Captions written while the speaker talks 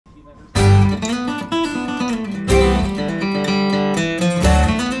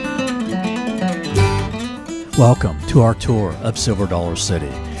Welcome to our tour of Silver Dollar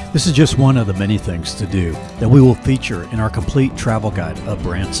City. This is just one of the many things to do that we will feature in our complete travel guide of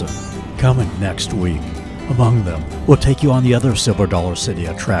Branson. Coming next week. Among them, we'll take you on the other Silver Dollar City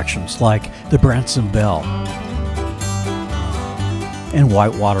attractions like the Branson Bell and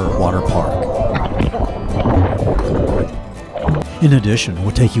Whitewater Water Park. In addition,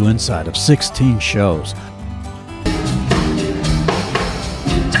 we'll take you inside of 16 shows,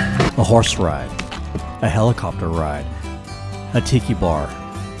 a horse ride, a helicopter ride, a tiki bar,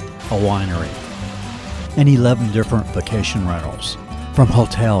 a winery, and 11 different vacation rentals, from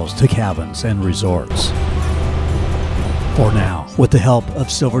hotels to cabins and resorts. For now, with the help of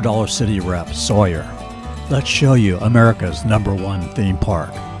Silver Dollar City rep Sawyer, let's show you America's #1 theme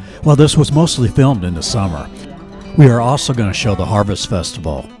park. While this was mostly filmed in the summer, we are also going to show the Harvest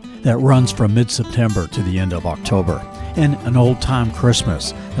Festival that runs from mid-September to the end of October, and an old-time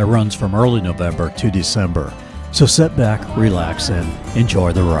Christmas that runs from early November to December. So sit back, relax, and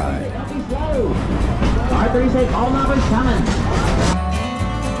enjoy the ride.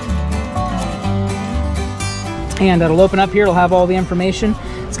 And it'll open up here, it'll have all the information.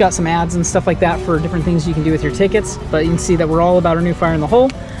 It's got some ads and stuff like that for different things you can do with your tickets, but you can see that we're all about our new Fire in the Hole.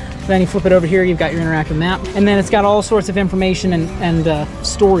 Then you flip it over here, you've got your interactive map, and then it's got all sorts of information and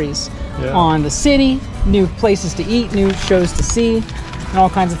stories on the city, new places to eat, new shows to see, and all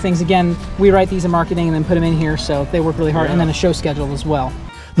kinds of things. Again, we write these in marketing and then put them in here, so they work really hard, and then a show schedule as well.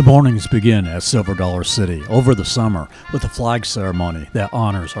 The mornings begin at Silver Dollar City over the summer with a flag ceremony that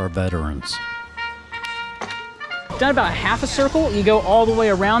honors our veterans. Done about half a circle, you go all the way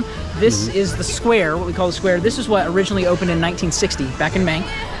around. This is the square, what we call the square. This is what originally opened in 1960, back in May.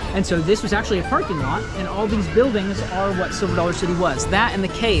 And so this was actually a parking lot, and all these buildings are what Silver Dollar City was. That and the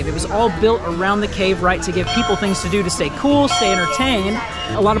cave. It was all built around the cave, right, to give people things to do to stay cool, stay entertained.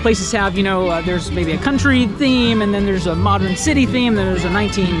 A lot of places have, you know, there's maybe a country theme, and then there's a modern city theme, then there's a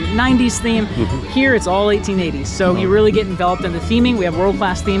 1990s theme. Here, it's all 1880s. So you really get enveloped in the theming. We have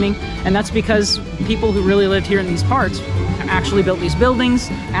world-class theming, and that's because people who really lived here in these parts actually built these buildings,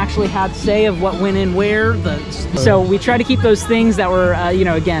 actually had say of what went in where. So we try to keep those things that were, you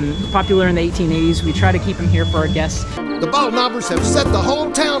know, again, popular in the 1880s. We try to keep them here for our guests. The ball knobbers have set the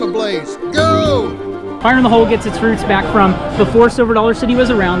whole town ablaze. Go! Fire in the Hole gets its roots back from before Silver Dollar City was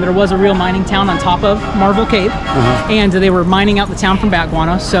around. There was a real mining town on top of Marvel Cave, and they were mining out the town from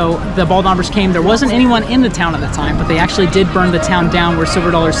Backguano. So the Bald Knobbers came. There wasn't anyone in the town at the time, but they actually did burn the town down where Silver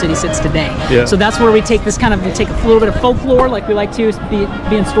Dollar City sits today. So that's where we take this kind of, we take a little bit of folklore, like we like to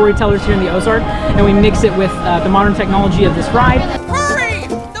being storytellers here in the Ozark, and we mix it with the modern technology of this ride.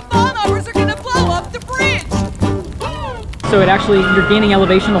 So it actually, you're gaining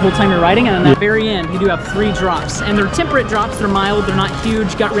elevation the whole time you're riding, and on that very end, you do have 3 drops. And they're temperate drops, they're mild, they're not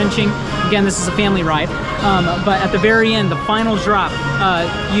huge, gut-wrenching. Again, this is a family ride. But at the very end, the final drop,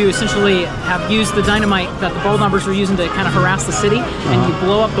 you essentially have used the dynamite that the Bald Knobbers were using to kind of harass the city, and you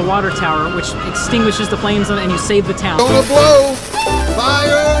blow up the water tower, which extinguishes the flames, and you save the town. Gonna blow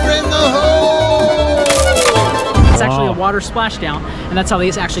fire in the hole! It's actually a water splashdown, and that's how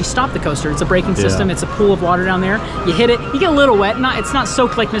they actually stop the coaster. It's a braking system. It's a pool of water down there. You hit it, you get a little wet. It's not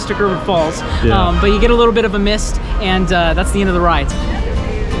soaked like Mystic River Falls, but you get a little bit of a mist, and that's the end of the ride.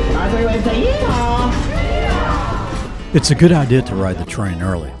 It's a good idea to ride the train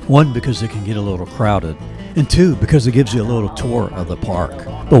early. 1, because it can get a little crowded, and 2, because it gives you a little tour of the park.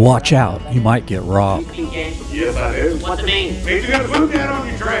 But watch out, you might get robbed. Yes, I do. What's it mean? Means you got to put that on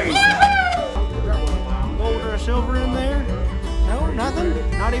your train. Gold or silver in there? No, nothing?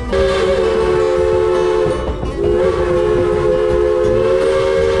 Not even...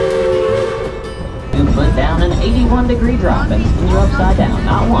 You put down an 81-degree drop and spin you upside down.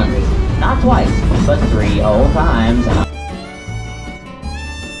 Not once, not twice, but 3 whole times.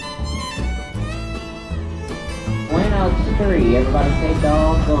 When out 3, everybody say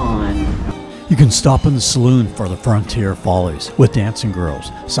doggone. You can stop in the saloon for the Frontier Follies with dancing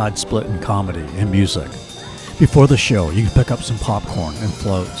girls, side-splitting comedy, and music. Before the show, you can pick up some popcorn and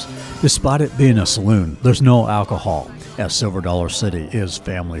floats. Despite it being a saloon, there's no alcohol, as Silver Dollar City is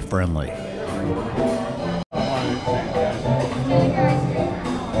family-friendly.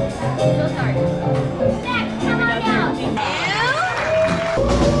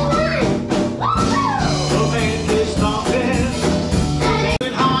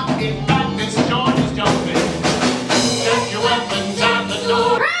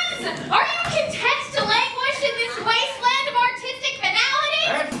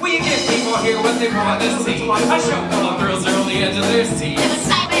 I showed all the girls are on the edge of their seats.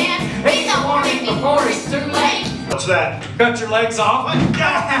 Ain't no warning before it's too late. What's that? Cut your legs off.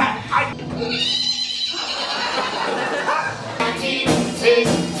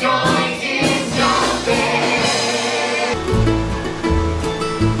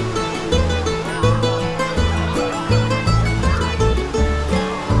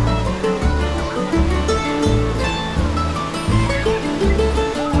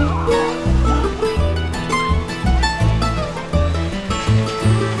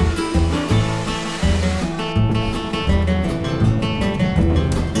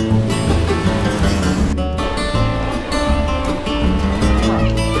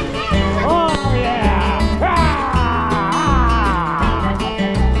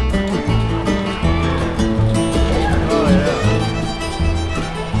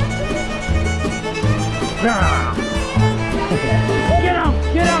 Get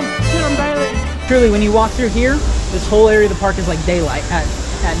him, Bailey. Truly, when you walk through here, this whole area of the park is like daylight at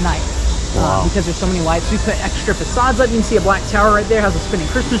night. Wow. Because there's so many lights. We put extra facades up. You can see a black tower right there, has a spinning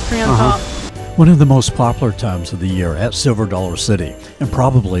Christmas tree on top. One of the most popular times of the year at Silver Dollar City, and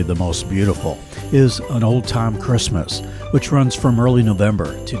probably the most beautiful, is an old-time Christmas, which runs from early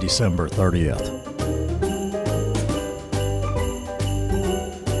November to December 30th.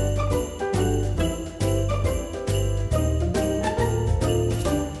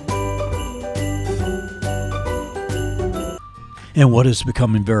 And what is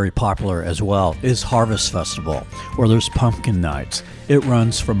becoming very popular as well is Harvest Festival, where there's pumpkin nights. It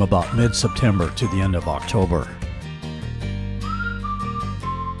runs from about mid-September to the end of October.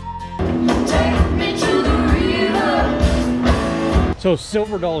 So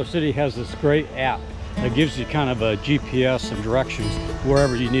Silver Dollar City has this great app that gives you kind of a GPS and directions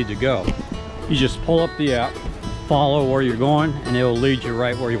wherever you need to go. You just pull up the app, follow where you're going, and it will lead you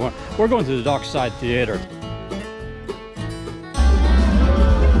right where you want. We're going to the Dockside Theater.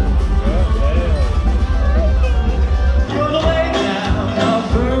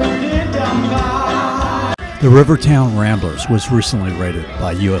 The Rivertown Ramblers was recently rated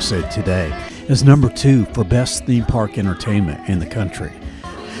by USA Today as #2 for best theme park entertainment in the country.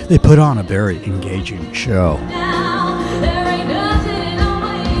 They put on a very engaging show.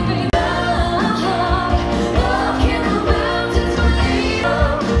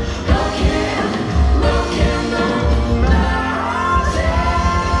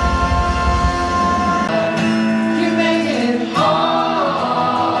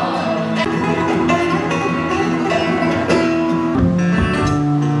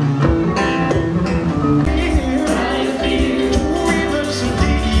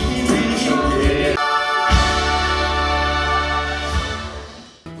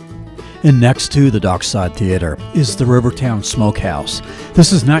 And next to the Dockside Theater is the Rivertown Smokehouse.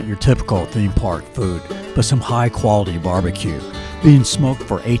 This is not your typical theme park food, but some high-quality barbecue, being smoked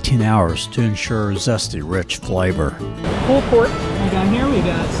for 18 hours to ensure zesty, rich flavor. Pulled pork. And down here we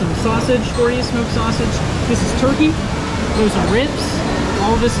got some sausage for you, smoked sausage. This is turkey. Those are ribs.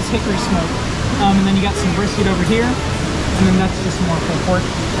 All of this is hickory smoke. And then you got some brisket over here. And then that's just more pulled pork.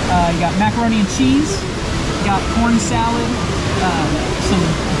 You got macaroni and cheese. You got corn salad. Some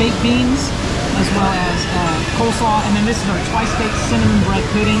baked beans, as well as coleslaw, and then this is our twice-baked cinnamon bread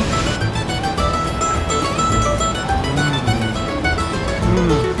pudding.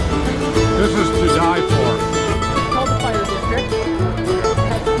 This is to die for. It's called the Fire District. It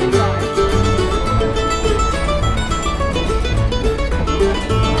has 10 rides.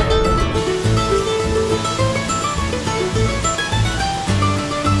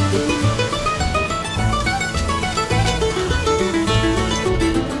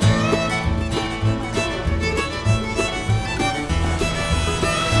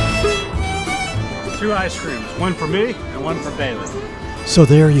 Two ice creams, one for me and one for Bailey. So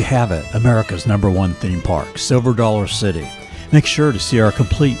there you have it, America's #1 theme park, Silver Dollar City. Make sure to see our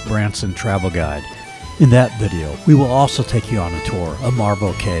complete Branson travel guide. In that video, we will also take you on a tour of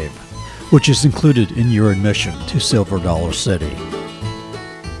Marble Cave, which is included in your admission to Silver Dollar City.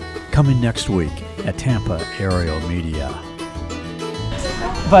 Coming next week at Tampa Aerial Media.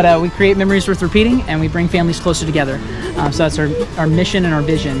 But we create memories worth repeating, and we bring families closer together. So that's our mission and our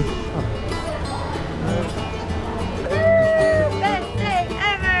vision.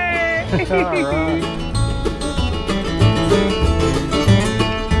 Best day ever! All right.